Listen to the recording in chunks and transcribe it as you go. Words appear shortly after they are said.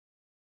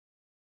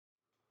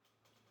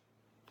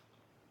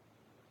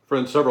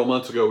Friends, several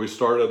months ago we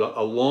started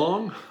a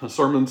long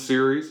sermon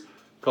series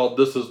called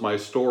This Is My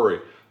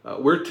Story.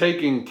 We're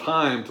taking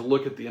time to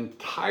look at the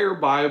entire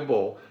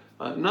Bible,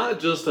 not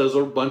just as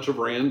a bunch of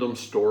random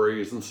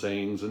stories and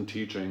sayings and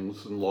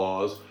teachings and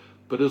laws,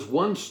 but as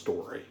one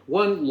story,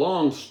 one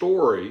long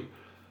story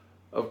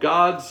of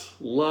God's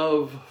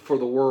love for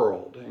the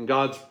world and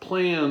God's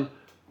plan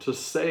to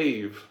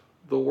save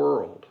the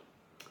world.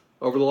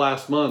 Over the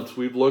last months,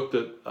 we've looked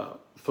at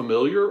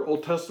familiar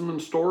Old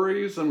Testament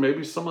stories and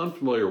maybe some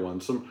unfamiliar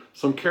ones,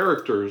 some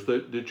characters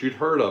that you'd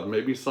heard of,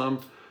 maybe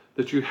some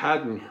that you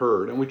hadn't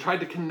heard. And we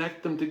tried to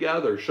connect them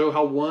together, show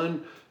how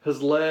one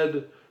has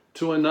led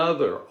to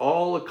another,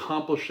 all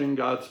accomplishing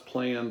God's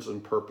plans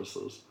and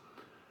purposes.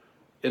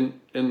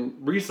 In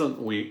recent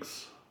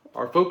weeks,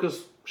 our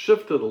focus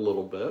shifted a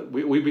little bit.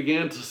 We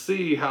began to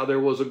see how there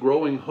was a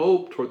growing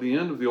hope toward the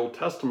end of the Old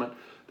Testament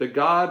that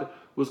God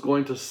was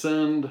going to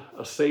send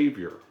a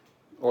Savior,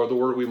 or the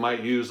word we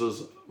might use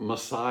is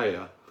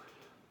Messiah.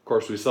 Of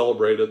course, we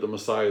celebrated the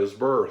Messiah's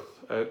birth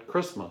at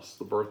Christmas,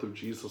 the birth of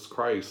Jesus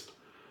Christ.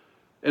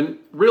 And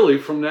really,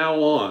 from now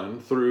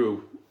on,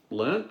 through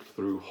Lent,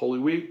 through Holy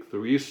Week,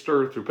 through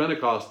Easter, through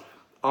Pentecost,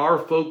 our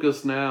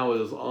focus now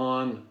is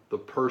on the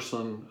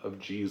person of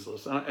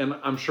Jesus. And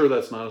I'm sure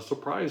that's not a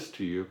surprise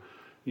to you.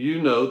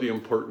 You know the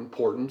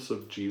importance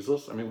of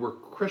Jesus. I mean, we're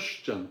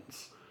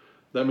Christians.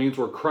 That means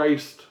we're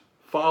Christ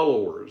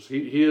followers.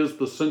 He is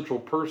the central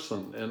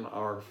person in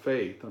our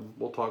faith, and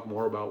we'll talk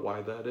more about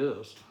why that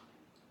is.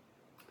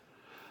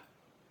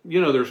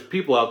 You know, there's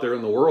people out there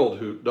in the world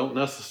who don't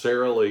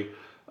necessarily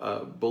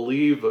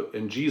believe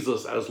in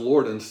Jesus as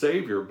Lord and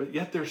Savior, but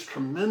yet there's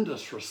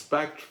tremendous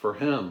respect for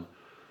him.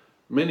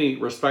 Many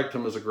respect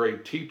him as a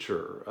great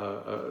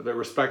teacher. They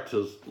respect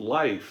his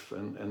life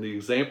and the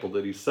example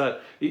that he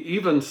set.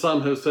 Even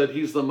some have said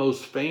he's the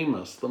most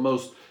famous, the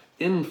most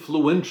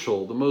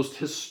influential, the most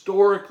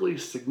historically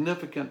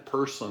significant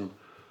person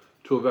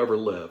to have ever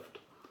lived.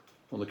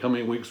 Well, in the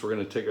coming weeks, we're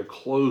going to take a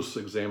close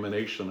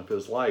examination of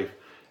his life.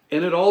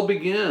 And it all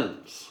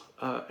begins,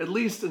 at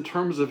least in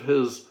terms of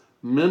his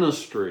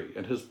ministry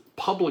and his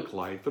public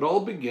life, it all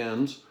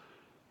begins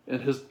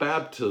in his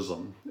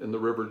baptism in the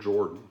River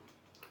Jordan.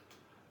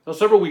 Now,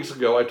 several weeks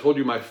ago, I told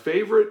you my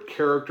favorite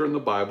character in the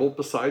Bible,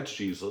 besides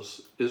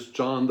Jesus, is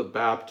John the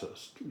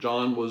Baptist.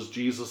 John was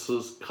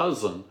Jesus's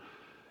cousin.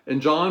 And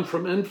John,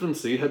 from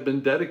infancy, had been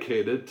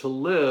dedicated to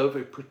live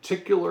a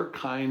particular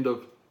kind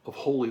of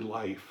holy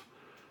life.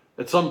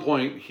 At some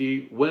point,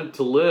 he went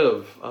to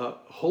live a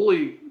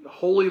holy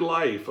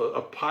life,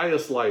 a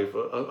pious life,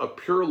 a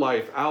pure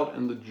life out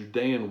in the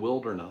Judean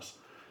wilderness.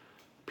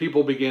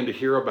 People began to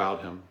hear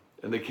about him,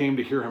 and they came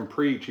to hear him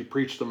preach. He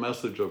preached the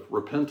message of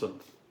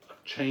repentance,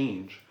 of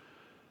change.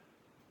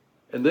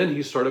 And then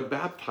he started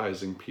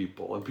baptizing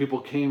people, and people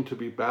came to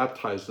be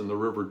baptized in the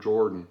River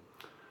Jordan.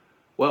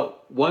 Well,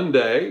 one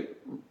day,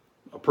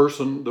 a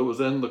person that was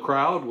in the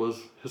crowd was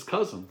his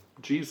cousin,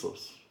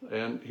 Jesus.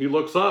 And he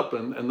looks up,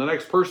 and the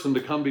next person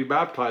to come be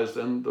baptized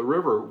in the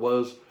river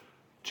was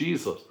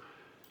Jesus.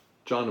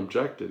 John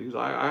objected. He said,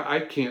 I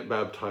can't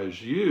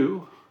baptize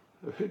you.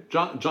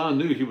 John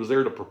knew he was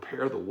there to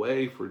prepare the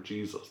way for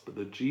Jesus, but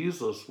that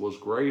Jesus was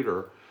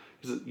greater.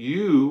 He said,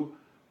 you,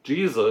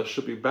 Jesus,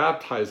 should be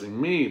baptizing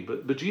me.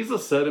 But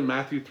Jesus said in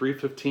Matthew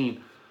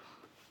 3:15,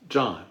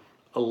 John,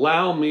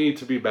 allow me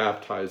to be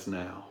baptized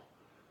now.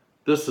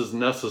 This is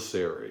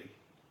necessary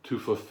to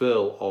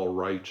fulfill all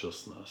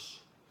righteousness.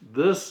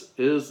 This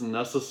is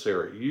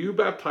necessary. You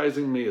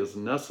baptizing me is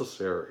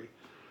necessary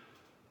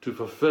to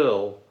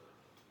fulfill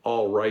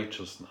all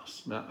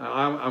righteousness. Now,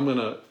 I'm going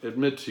to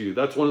admit to you,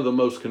 that's one of the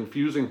most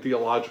confusing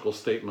theological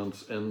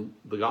statements in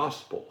the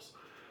Gospels.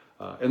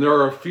 And there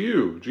are a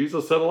few.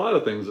 Jesus said a lot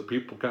of things that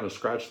people kind of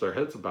scratch their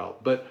heads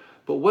about. But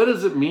what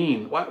does it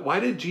mean? Why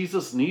did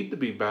Jesus need to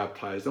be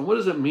baptized? And what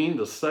does it mean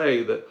to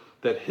say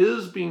that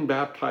his being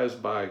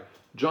baptized by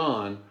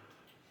John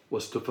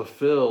was to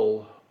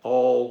fulfill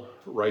all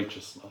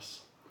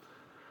righteousness?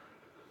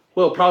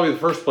 Well, probably the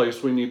first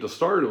place we need to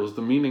start was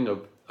the meaning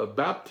of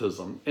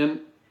baptism. And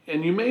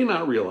you may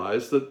not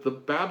realize that the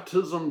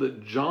baptism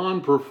that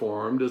John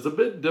performed is a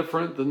bit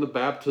different than the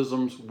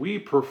baptisms we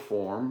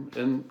perform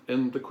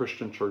in the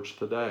Christian church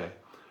today.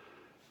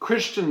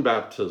 Christian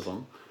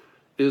baptism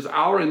is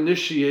our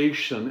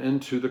initiation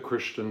into the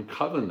Christian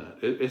covenant.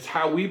 It's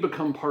how we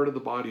become part of the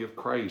body of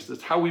Christ.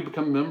 It's how we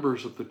become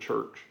members of the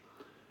church.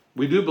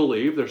 We do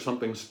believe there's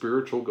something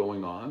spiritual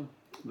going on,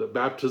 that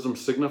baptism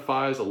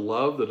signifies a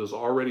love that is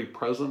already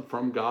present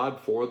from God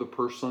for the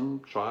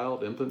person,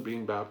 child, infant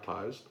being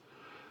baptized.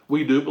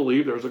 We do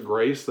believe there's a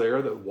grace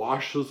there that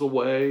washes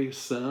away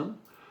sin,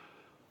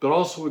 but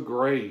also a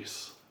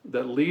grace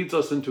that leads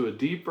us into a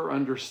deeper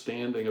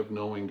understanding of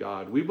knowing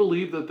God. We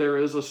believe that there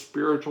is a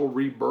spiritual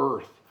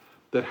rebirth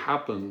that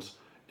happens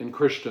in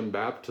Christian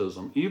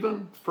baptism,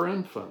 even for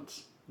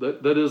infants,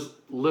 that is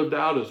lived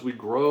out as we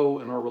grow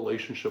in our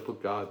relationship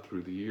with God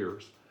through the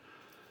years.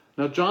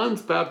 Now,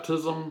 John's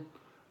baptism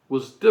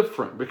was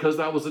different because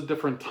that was a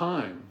different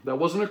time. That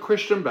wasn't a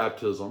Christian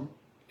baptism.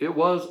 It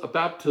was a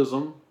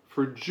baptism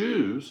for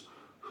Jews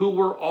who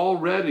were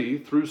already,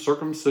 through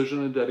circumcision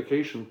and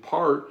dedication,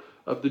 part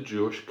of the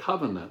Jewish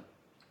covenant.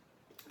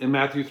 In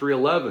Matthew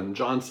 3:11,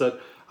 John said,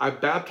 I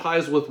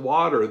baptize with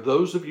water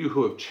those of you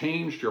who have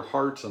changed your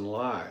hearts and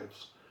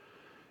lives.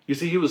 You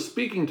see, he was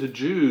speaking to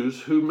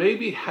Jews who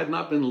maybe had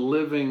not been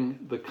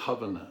living the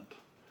covenant.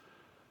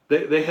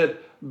 They had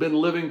been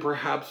living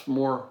perhaps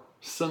more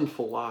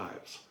sinful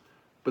lives,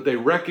 but they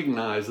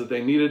recognized that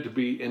they needed to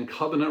be in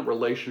covenant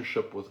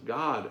relationship with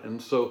God.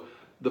 And so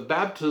the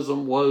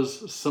baptism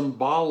was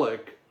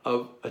symbolic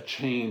of a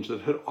change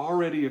that had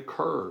already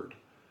occurred.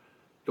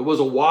 It was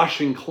a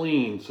washing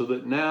clean so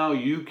that now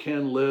you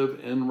can live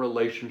in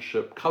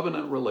relationship,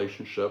 covenant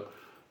relationship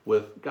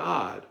with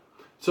God.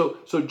 So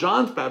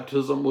John's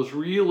baptism was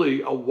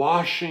really a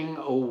washing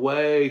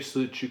away so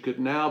that you could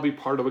now be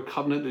part of a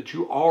covenant that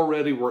you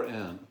already were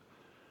in.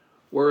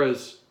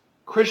 Whereas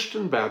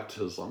Christian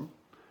baptism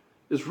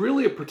is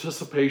really a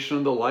participation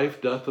in the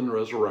life, death, and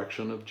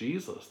resurrection of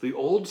Jesus. The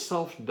old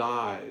self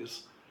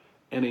dies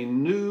and a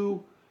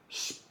new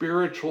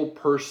spiritual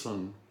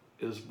person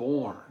is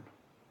born.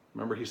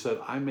 Remember, he said,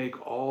 I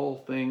make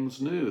all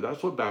things new.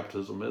 That's what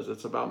baptism is.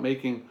 It's about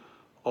making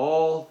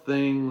all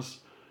things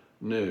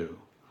new.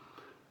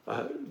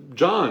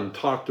 John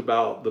talked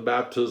about the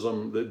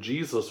baptism that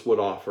Jesus would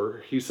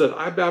offer. He said,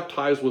 I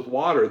baptize with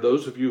water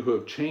those of you who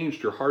have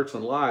changed your hearts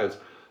and lives.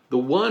 The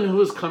one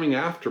who is coming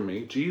after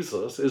me,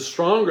 Jesus, is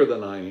stronger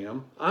than I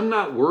am. I'm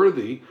not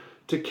worthy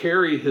to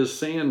carry his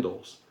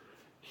sandals.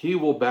 He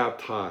will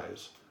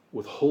baptize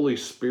with Holy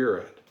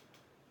Spirit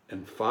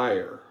and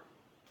fire.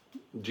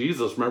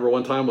 Jesus, remember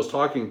one time was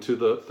talking to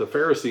the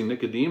Pharisee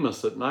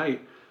Nicodemus at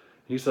night.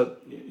 He said,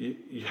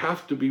 you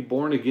have to be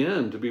born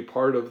again to be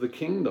part of the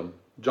kingdom.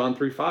 John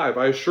 3:5,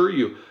 I assure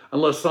you,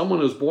 unless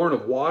someone is born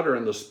of water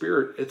and the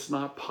Spirit, it's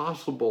not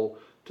possible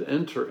to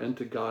enter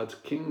into God's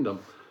kingdom.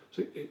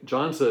 So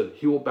John said,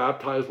 he will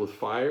baptize with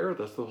fire.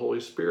 That's the Holy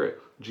Spirit.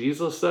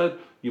 Jesus said,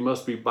 you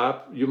must be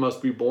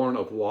born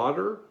of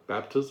water,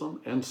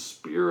 baptism, and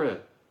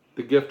Spirit,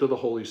 the gift of the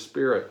Holy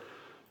Spirit.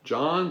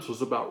 John's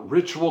was about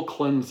ritual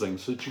cleansing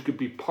so that you could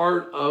be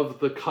part of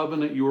the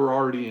covenant you were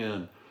already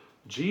in.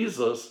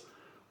 Jesus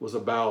was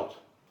about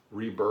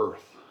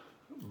rebirth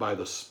by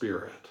the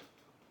Spirit.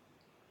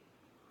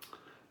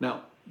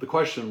 Now, the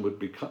question would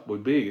be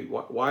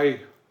why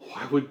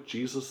would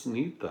Jesus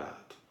need that?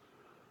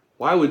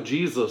 Why would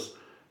Jesus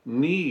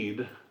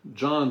need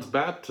John's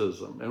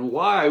baptism? And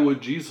why would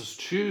Jesus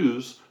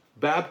choose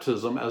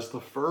baptism as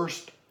the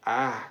first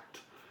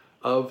act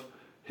of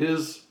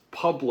his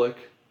public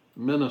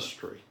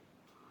ministry?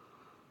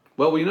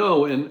 Well, we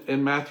know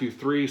in Matthew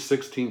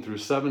 3:16 through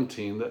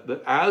 17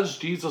 that as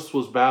Jesus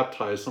was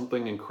baptized,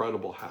 something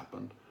incredible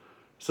happened.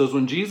 It says,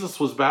 when Jesus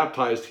was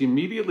baptized, he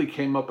immediately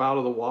came up out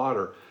of the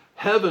water.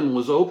 Heaven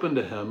was opened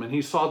to him, and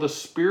he saw the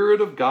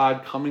Spirit of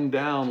God coming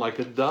down like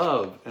a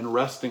dove and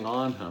resting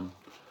on him.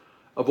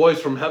 A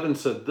voice from heaven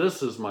said,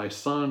 this is my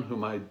Son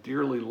whom I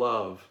dearly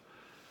love.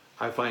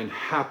 I find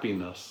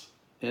happiness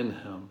in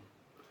him.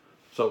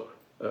 So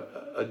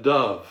a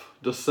dove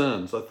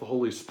descends, that's the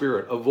Holy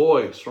Spirit. A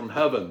voice from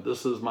heaven,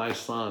 this is my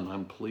Son,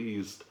 I'm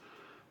pleased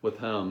with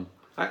him.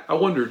 I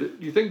wonder, do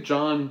you think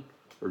John,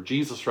 or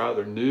Jesus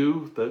rather,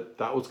 knew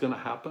that was going to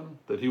happen?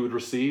 That he would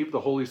receive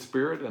the Holy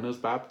Spirit in his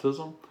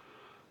baptism?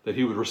 That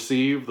he would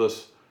receive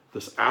this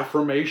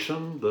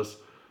affirmation, this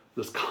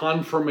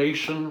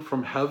confirmation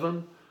from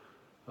heaven?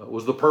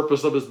 Was the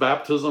purpose of his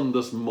baptism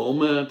this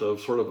moment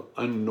of sort of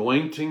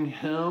anointing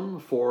him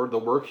for the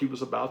work he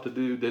was about to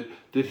do?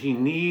 Did he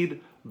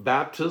need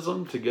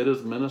baptism to get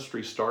his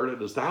ministry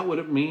started? Is that what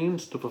it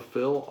means to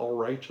fulfill all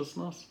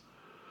righteousness?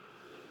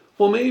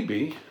 Well,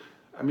 maybe.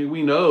 I mean,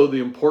 we know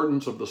the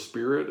importance of the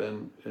Spirit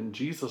in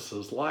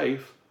Jesus'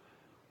 life,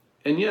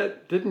 and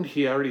yet, didn't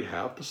he already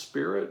have the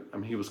Spirit? I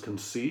mean, he was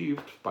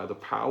conceived by the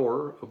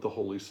power of the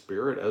Holy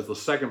Spirit. As the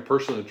second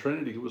person of the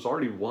Trinity, he was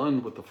already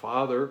one with the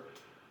Father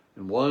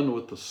and one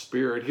with the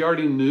Spirit. He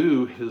already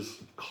knew his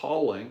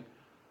calling.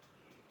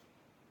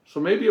 So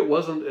maybe it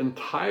wasn't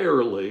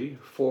entirely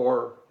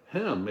for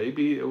him.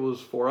 Maybe it was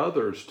for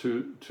others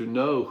to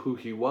know who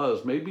he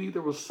was. Maybe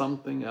there was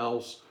something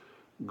else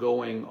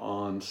going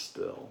on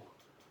still.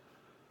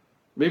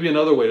 Maybe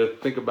another way to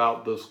think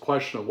about this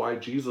question of why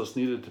Jesus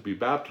needed to be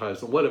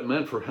baptized and what it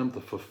meant for him to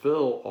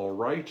fulfill all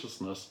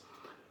righteousness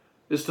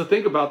is to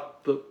think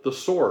about the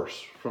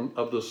source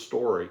of this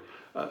story.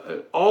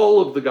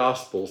 All of the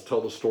Gospels tell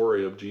the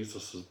story of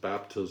Jesus'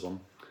 baptism,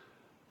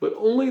 but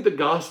only the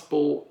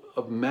Gospel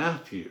of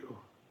Matthew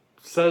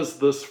says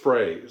this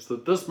phrase,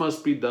 that this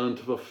must be done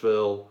to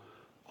fulfill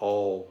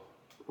all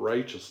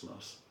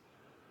righteousness.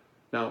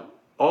 Now,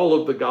 all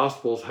of the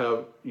Gospels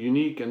have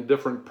unique and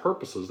different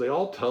purposes. They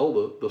all tell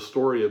the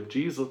story of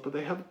Jesus, but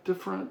they have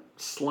different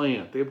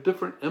slant. They have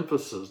different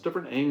emphasis,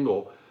 different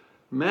angle.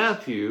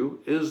 Matthew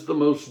is the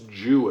most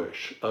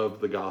Jewish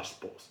of the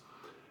Gospels.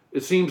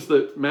 It seems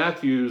that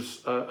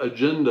Matthew's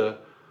agenda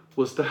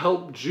was to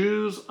help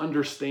Jews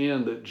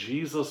understand that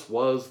Jesus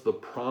was the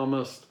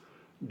promised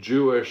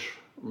Jewish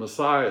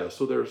Messiah.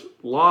 So there's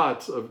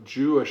lots of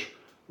Jewish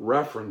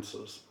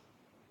references.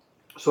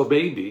 So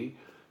maybe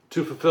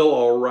to fulfill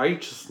all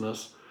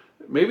righteousness,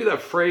 maybe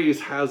that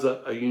phrase has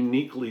a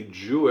uniquely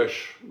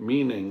Jewish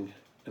meaning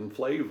and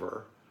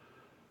flavor.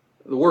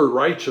 The word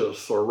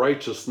righteous or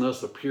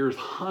righteousness appears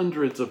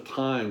hundreds of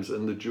times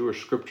in the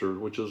Jewish scriptures,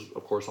 which is,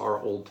 of course,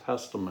 our Old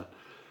Testament.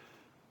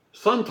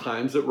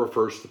 Sometimes it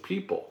refers to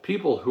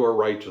people who are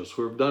righteous,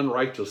 who have done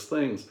righteous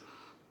things.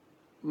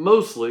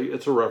 Mostly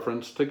it's a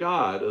reference to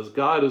God, as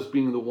God as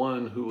being the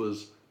one who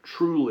is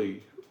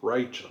truly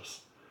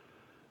righteous.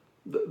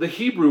 The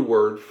Hebrew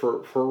word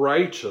for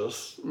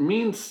righteous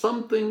means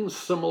something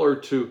similar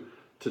to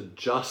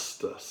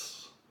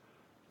justice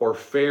or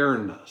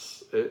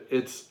fairness.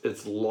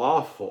 It's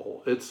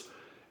lawful. It's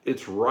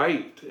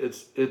right.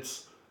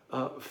 It's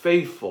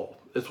faithful.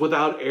 It's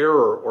without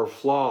error or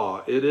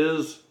flaw. It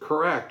is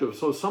correct.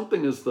 So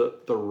something is the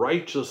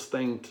righteous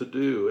thing to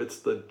do. It's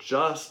the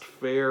just,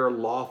 fair,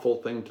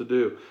 lawful thing to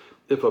do.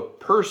 If a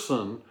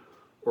person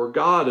or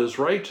God is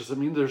righteous, I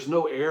mean, there's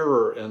no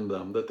error in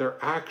them, that their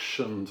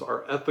actions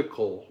are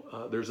ethical,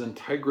 there's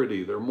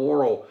integrity, they're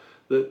moral,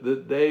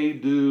 that they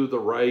do the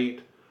right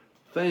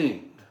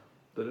thing,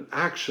 that an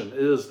action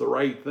is the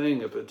right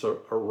thing if it's a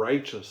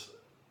righteous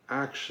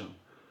action.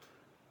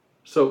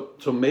 So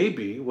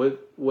maybe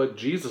what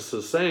Jesus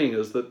is saying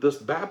is that this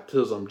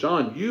baptism,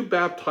 John, you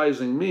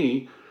baptizing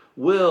me,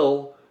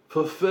 will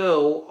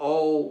fulfill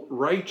all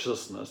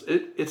righteousness.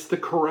 It's the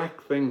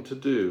correct thing to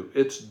do.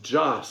 It's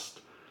just.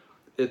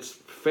 It's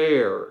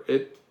fair.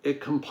 It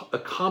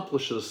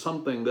accomplishes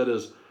something that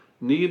is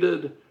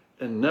needed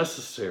and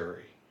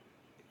necessary.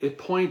 It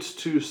points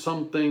to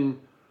something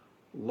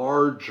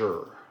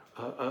larger,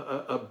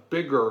 a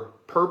bigger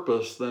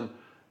purpose than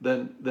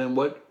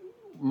what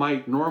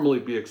might normally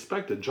be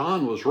expected.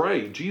 John was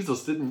right.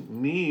 Jesus didn't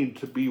need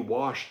to be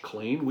washed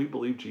clean. We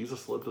believe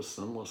Jesus lived a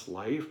sinless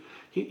life.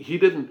 He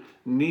didn't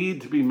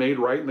need to be made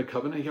right in the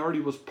covenant. He already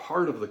was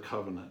part of the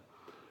covenant.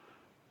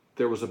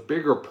 There was a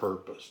bigger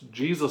purpose.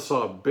 Jesus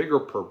saw a bigger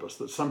purpose,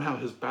 that somehow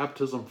his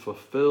baptism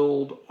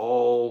fulfilled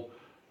all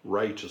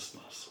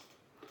righteousness.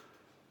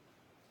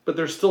 But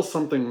there's still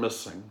something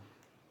missing.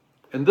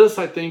 And this,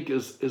 I think,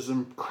 is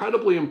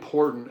incredibly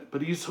important,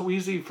 but it's so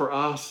easy for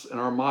us in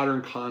our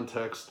modern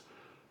context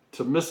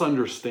to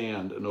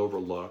misunderstand and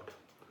overlook.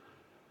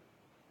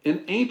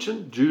 In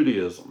ancient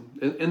Judaism,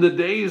 in the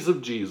days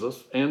of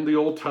Jesus and the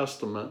Old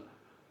Testament,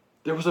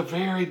 there was a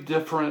very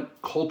different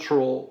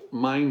cultural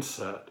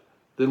mindset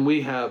than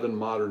we have in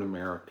modern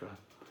America.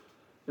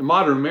 In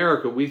modern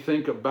America, we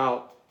think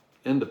about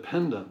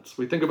independence.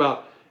 We think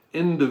about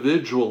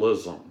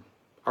individualism.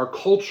 Our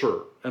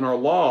culture and our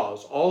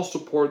laws all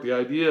support the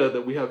idea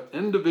that we have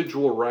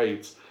individual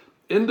rights,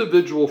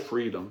 individual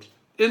freedoms,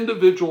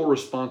 individual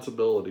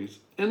responsibilities,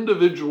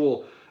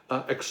 individual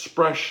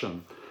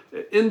expression,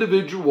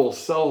 individual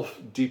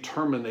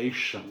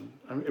self-determination.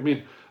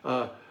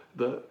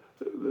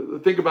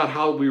 Think about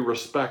how we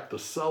respect the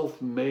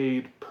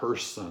self-made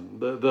person,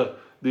 the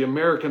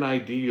American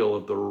ideal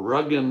of the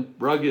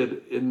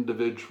rugged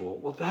individual.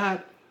 Well,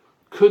 that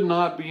could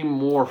not be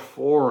more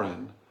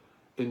foreign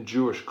in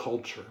Jewish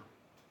culture.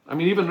 I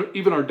mean,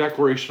 even our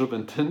Declaration of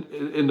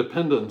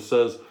Independence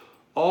says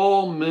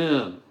all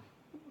men.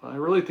 I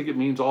really think it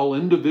means all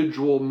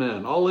individual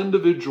men, all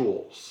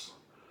individuals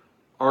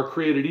are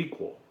created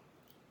equal.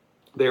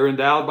 They are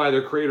endowed by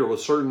their Creator with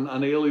certain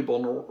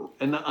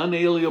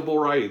unalienable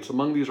rights.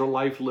 Among these are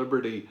life,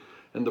 liberty,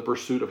 and the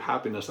pursuit of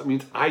happiness. That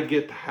means I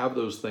get to have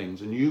those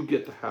things, and you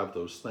get to have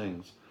those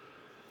things.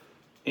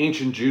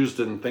 Ancient Jews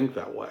didn't think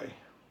that way.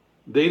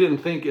 They didn't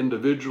think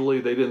individually.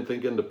 They didn't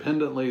think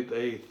independently.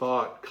 They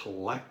thought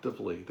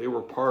collectively. They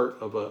were part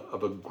of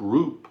a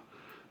group.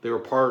 They were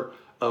part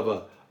of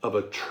a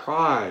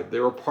tribe.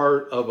 They were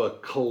part of a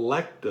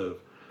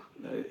collective.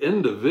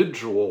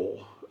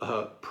 Individual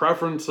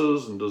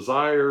preferences and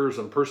desires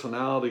and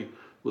personality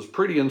was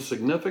pretty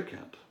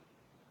insignificant.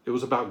 It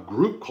was about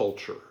group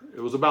culture.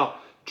 It was about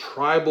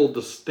tribal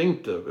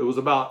distinctive. It was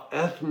about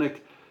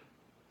ethnic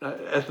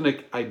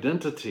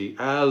identity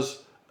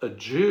as a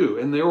Jew.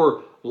 And there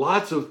were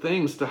lots of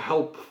things to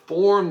help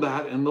form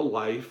that in the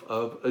life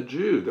of a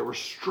Jew. There were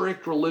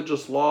strict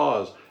religious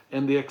laws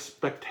and the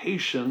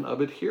expectation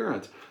of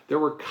adherence. There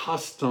were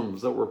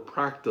customs that were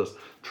practiced,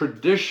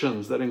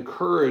 traditions that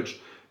encouraged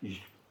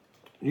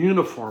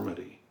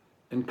uniformity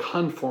and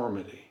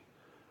conformity.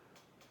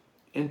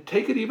 And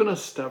take it even a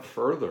step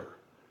further.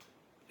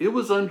 It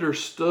was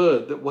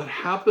understood that what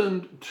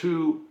happened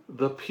to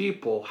the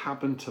people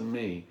happened to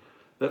me,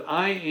 that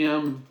I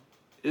am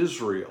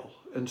Israel.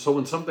 And so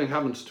when something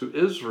happens to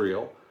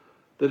Israel,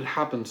 that it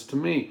happens to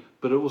me.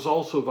 But it was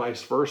also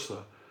vice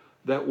versa,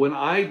 that when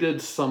I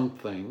did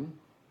something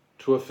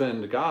to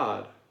offend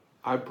God,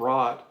 I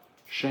brought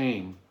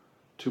shame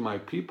to my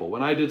people.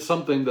 When I did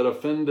something that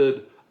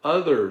offended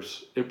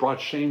others, it brought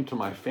shame to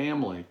my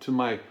family, to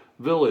my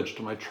village,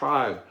 to my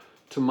tribe,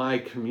 to my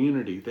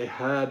community. They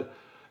had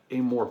a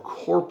more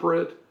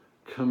corporate,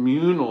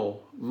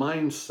 communal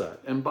mindset.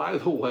 And by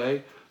the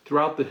way,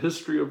 throughout the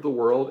history of the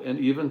world and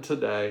even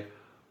today,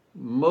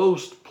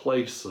 most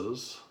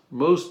places,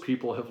 most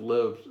people have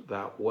lived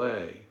that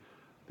way.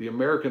 the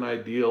American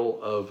ideal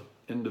of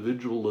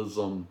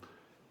individualism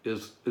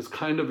is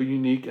kind of a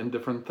unique and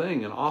different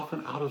thing, and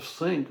often out of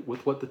sync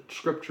with what the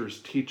scriptures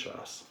teach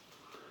us.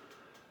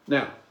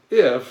 Now,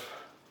 if,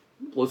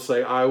 let's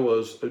say I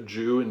was a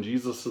Jew in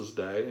Jesus's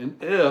day,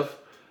 and if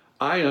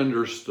I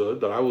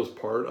understood that I was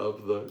part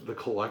of the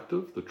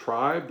collective, the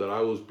tribe, that I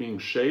was being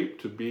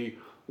shaped to be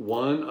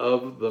one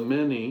of the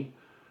many,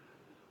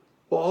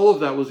 well, all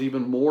of that was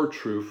even more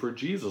true for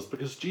Jesus,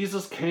 because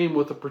Jesus came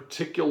with a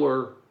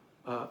particular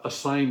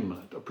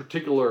assignment, a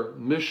particular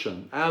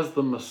mission. As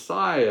the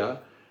Messiah,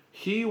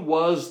 he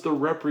was the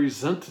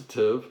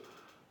representative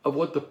of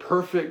what the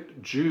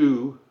perfect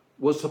Jew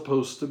was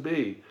supposed to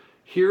be.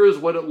 Here is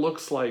what it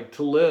looks like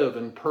to live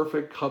in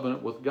perfect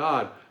covenant with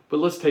God. But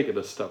let's take it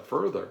a step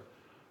further.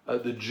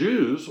 The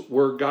Jews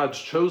were God's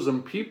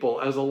chosen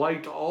people as a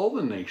light to all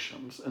the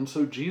nations. And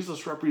so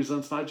Jesus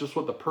represents not just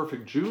what the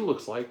perfect Jew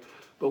looks like,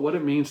 but what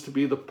it means to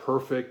be the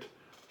perfect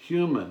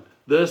human.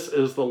 This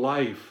is the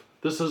life.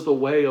 This is the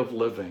way of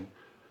living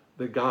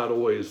that God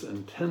always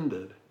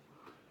intended.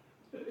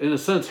 In a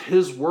sense,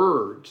 his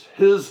words,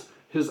 his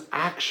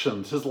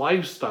actions, his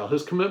lifestyle,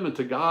 his commitment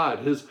to God,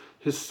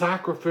 his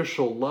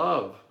sacrificial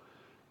love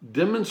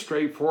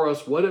demonstrate for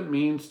us what it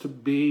means to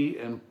be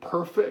in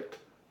perfect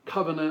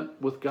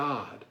covenant with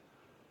God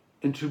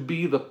and to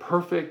be the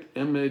perfect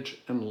image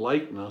and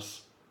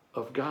likeness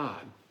of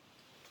God.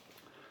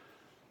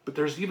 But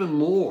there's even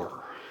more.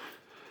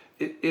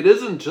 It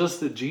isn't just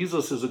that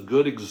Jesus is a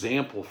good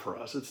example for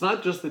us. It's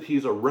not just that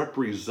he's a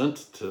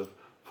representative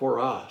for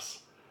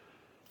us.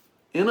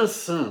 In a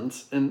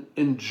sense,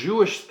 in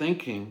Jewish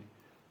thinking,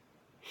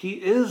 he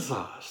is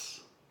us.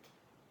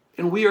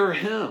 And we are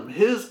him.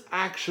 His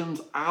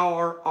actions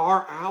are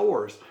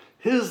ours.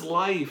 His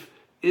life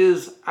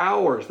is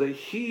ours. That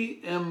he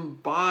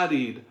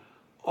embodied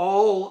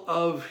all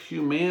of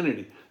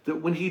humanity.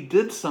 That when he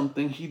did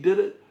something, he did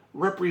it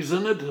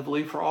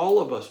representatively for all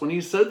of us. When he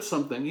said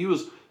something, he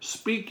was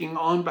speaking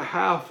on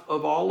behalf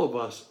of all of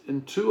us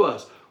and to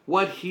us.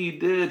 What he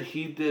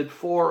did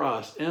for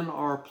us, in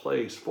our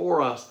place,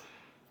 for us,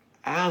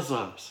 as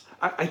us.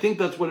 I think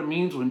that's what it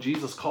means when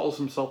Jesus calls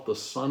himself the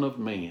Son of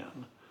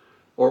Man.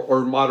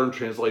 Or modern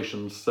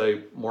translations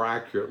say more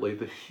accurately,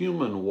 the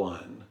human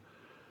one.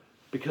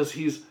 Because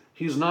he's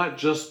not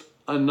just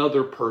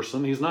another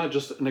person. He's not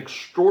just an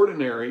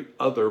extraordinary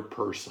other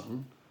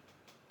person.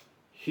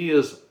 He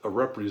is a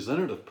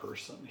representative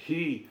person.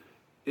 He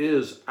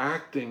is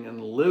acting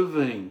and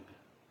living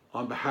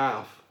on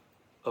behalf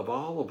of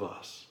all of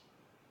us.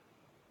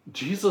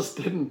 Jesus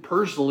didn't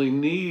personally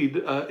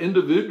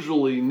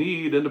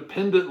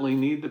independently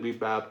need to be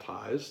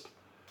baptized,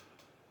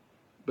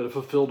 but it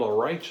fulfilled all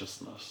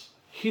righteousness.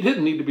 He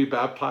didn't need to be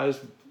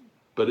baptized,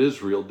 but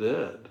Israel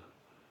did.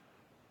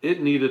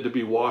 It needed to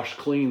be washed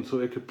clean so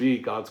it could be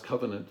God's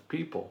covenant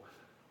people.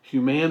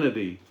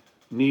 Humanity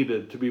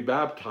needed to be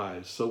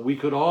baptized so we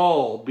could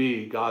all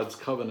be God's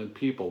covenant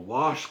people,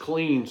 washed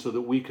clean so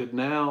that we could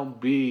now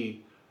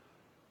be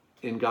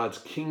in God's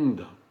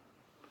kingdom.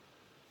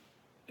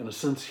 In a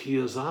sense, he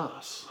is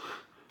us.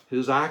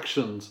 His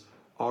actions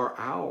are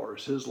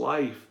ours. His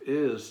life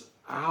is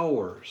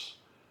ours.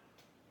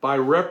 By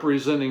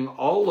representing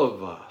all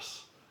of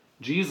us,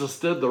 Jesus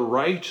did the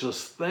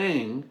righteous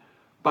thing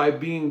by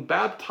being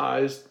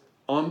baptized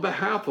on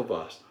behalf of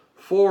us,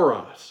 for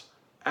us,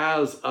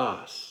 as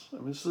us. I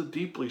mean, this is a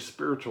deeply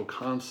spiritual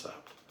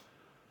concept.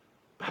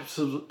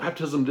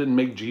 Baptism didn't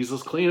make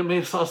Jesus clean, it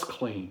makes us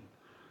clean.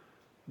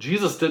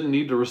 Jesus didn't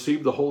need to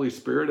receive the Holy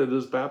Spirit at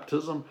his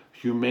baptism.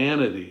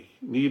 Humanity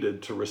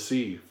needed to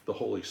receive the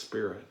Holy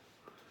Spirit.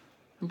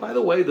 And by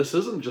the way, this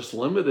isn't just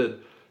limited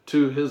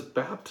to his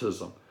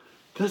baptism.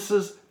 This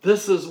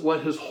is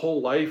what his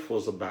whole life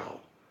was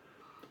about.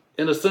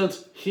 In a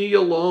sense, he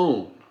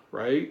alone,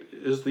 right,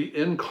 is the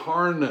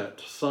incarnate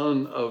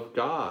Son of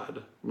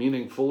God,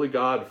 meaning fully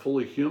God,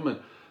 fully human.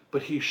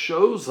 But he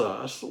shows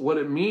us what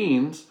it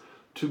means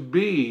to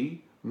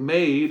be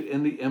made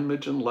in the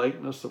image and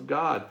likeness of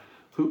God,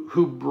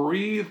 who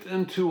breathed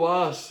into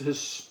us his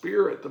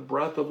Spirit, the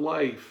breath of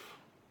life,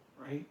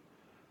 right?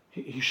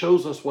 He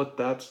shows us what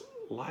that's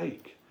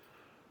like.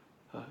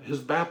 His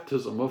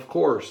baptism, of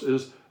course,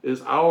 is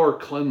our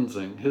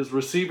cleansing. His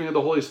receiving of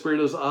the Holy Spirit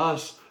is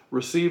us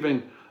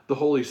receiving the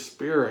Holy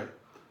Spirit.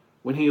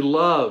 When he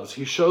loves,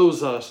 he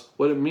shows us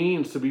what it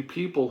means to be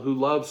people who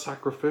love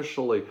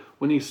sacrificially.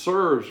 When he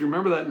serves, you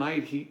remember that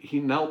night he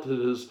knelt at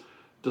his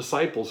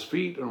disciples'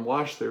 feet and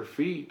washed their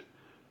feet.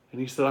 And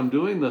he said, I'm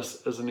doing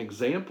this as an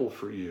example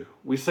for you.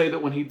 We say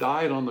that when he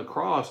died on the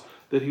cross,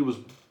 that he was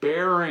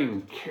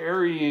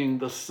carrying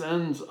the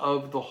sins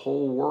of the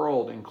whole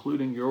world,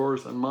 including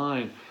yours and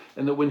mine.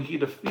 And that when he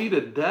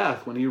defeated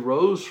death, when he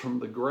rose from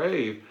the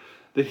grave,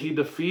 that he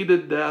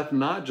defeated death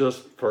not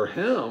just for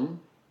him,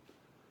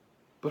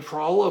 but for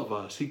all of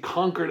us. He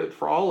conquered it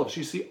for all of us.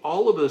 You see,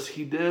 all of this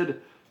he did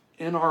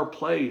in our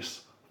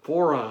place,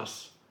 for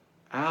us,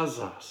 as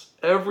us.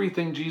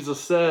 Everything Jesus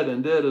said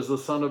and did as the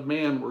Son of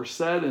Man were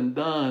said and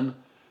done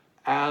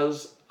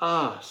as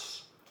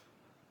us.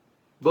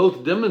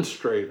 Both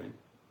demonstrating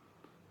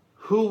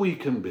who we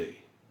can be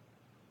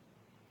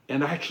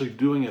and actually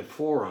doing it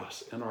for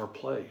us in our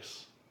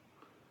place.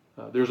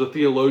 There's a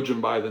theologian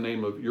by the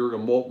name of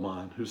Jürgen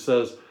Moltmann who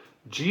says,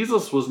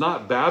 Jesus was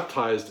not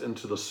baptized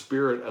into the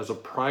Spirit as a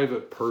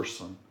private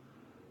person,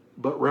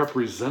 but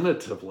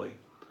representatively,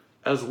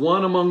 as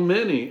one among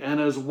many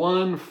and as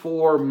one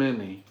for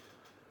many.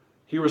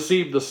 He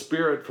received the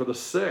Spirit for the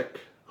sick,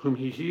 whom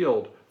he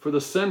healed, for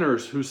the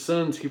sinners whose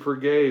sins he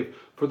forgave,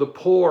 for the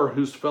poor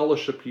whose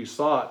fellowship he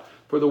sought,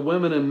 for the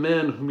women and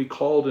men whom he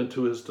called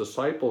into his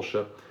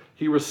discipleship.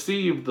 He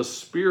received the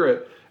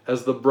Spirit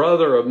as the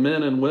brother of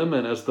men and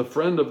women, as the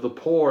friend of the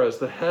poor, as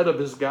the head of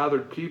his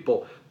gathered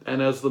people,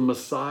 and as the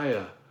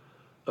Messiah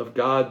of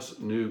God's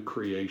new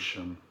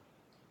creation.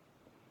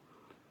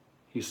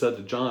 He said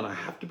to John, I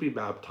have to be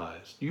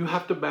baptized. You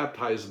have to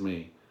baptize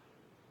me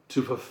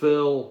to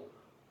fulfill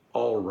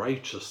all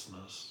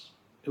righteousness.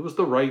 It was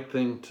the right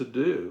thing to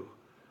do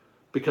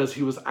because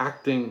he was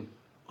acting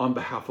on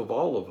behalf of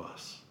all of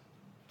us,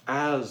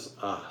 as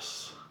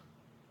us.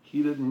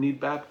 He didn't need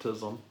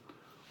baptism.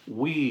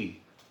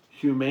 We,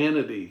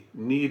 humanity,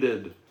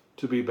 needed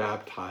to be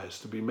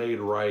baptized, to be made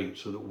right,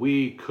 so that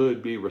we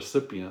could be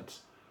recipients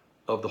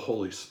of the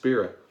Holy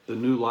Spirit, the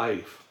new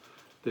life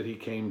that he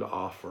came to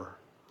offer.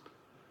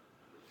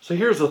 So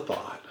here's a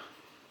thought.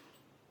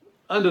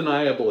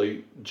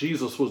 Undeniably,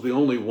 Jesus was the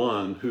only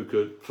one who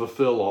could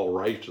fulfill all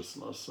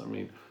righteousness. I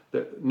mean,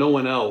 no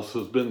one else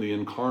has been the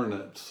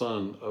incarnate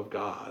Son of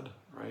God,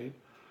 right?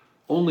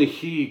 Only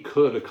he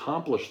could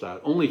accomplish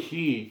that. Only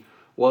he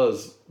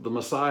was the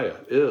Messiah,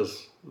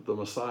 is the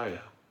Messiah.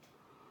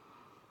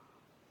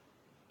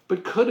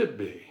 But could it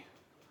be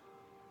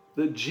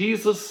that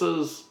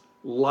Jesus's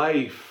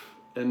life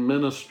and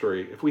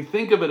ministry, if we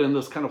think of it in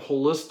this kind of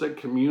holistic,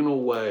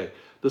 communal way,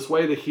 this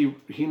way that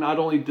he not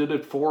only did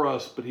it for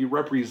us, but he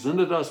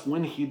represented us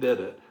when he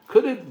did it,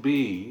 could it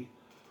be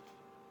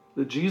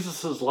that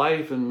Jesus's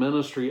life and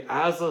ministry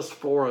as us,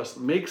 for us,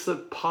 makes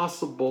it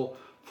possible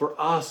for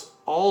us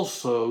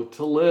also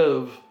to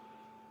live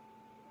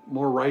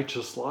more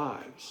righteous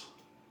lives?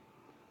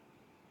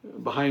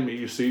 Behind me,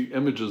 you see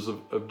images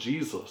of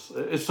Jesus.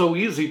 It's so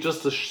easy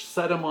just to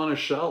set him on a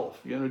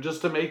shelf,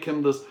 just to make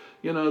him this,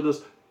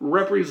 this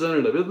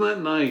representative. Isn't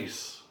that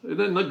nice?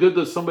 Isn't it good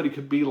that somebody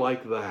could be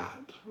like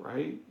that,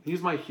 right?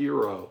 He's my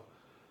hero.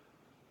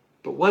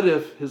 But what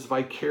if his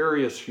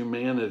vicarious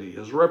humanity,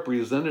 his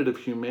representative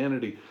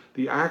humanity,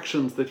 the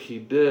actions that he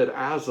did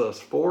as us,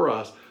 for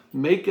us,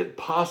 make it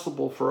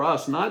possible for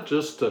us not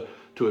just to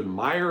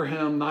admire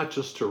him, not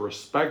just to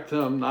respect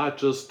him, not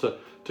just to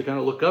kind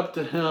of look up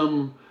to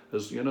him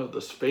as,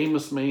 this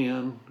famous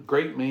man,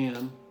 great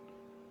man,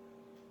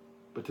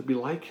 but to be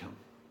like him?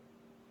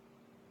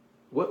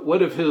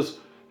 What if his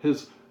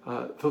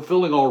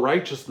fulfilling all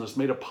righteousness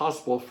made it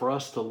possible for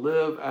us to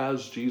live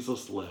as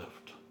Jesus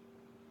lived?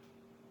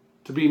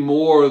 To be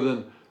more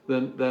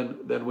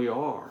than we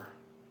are?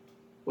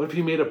 What if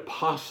he made it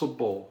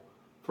possible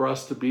for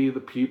us to be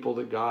the people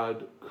that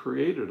God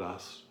created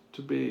us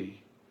to be?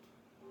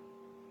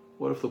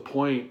 What if the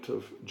point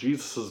of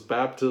Jesus'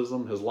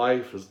 baptism, his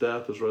life, his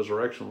death, his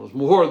resurrection was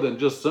more than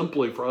just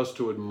simply for us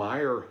to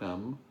admire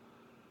him,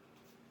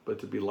 but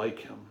to be like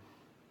him?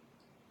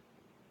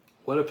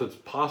 What if it's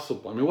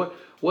possible? I mean,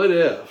 what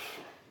if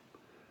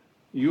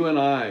you and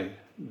I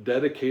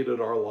dedicated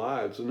our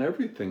lives and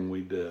everything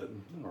we did,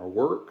 our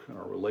work,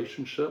 our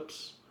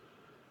relationships,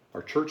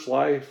 our church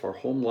life, our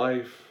home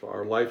life,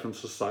 our life in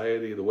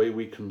society, the way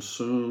we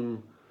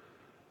consume,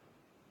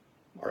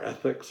 our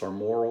ethics, our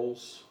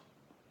morals?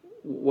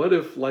 What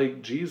if,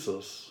 like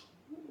Jesus,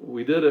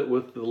 we did it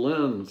with the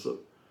lens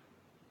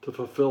to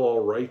fulfill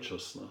all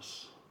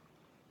righteousness?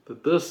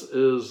 That this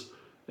is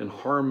in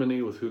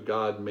harmony with who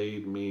God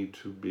made me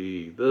to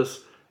be. This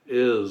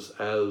is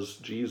as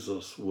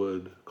Jesus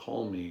would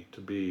call me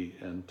to be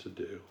and to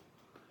do.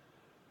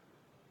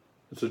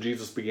 And so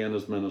Jesus began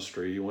his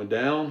ministry. He went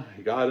down,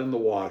 he got in the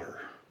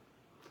water,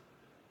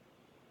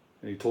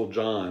 and he told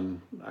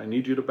John, I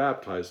need you to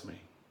baptize me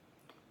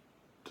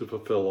to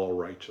fulfill all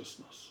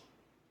righteousness.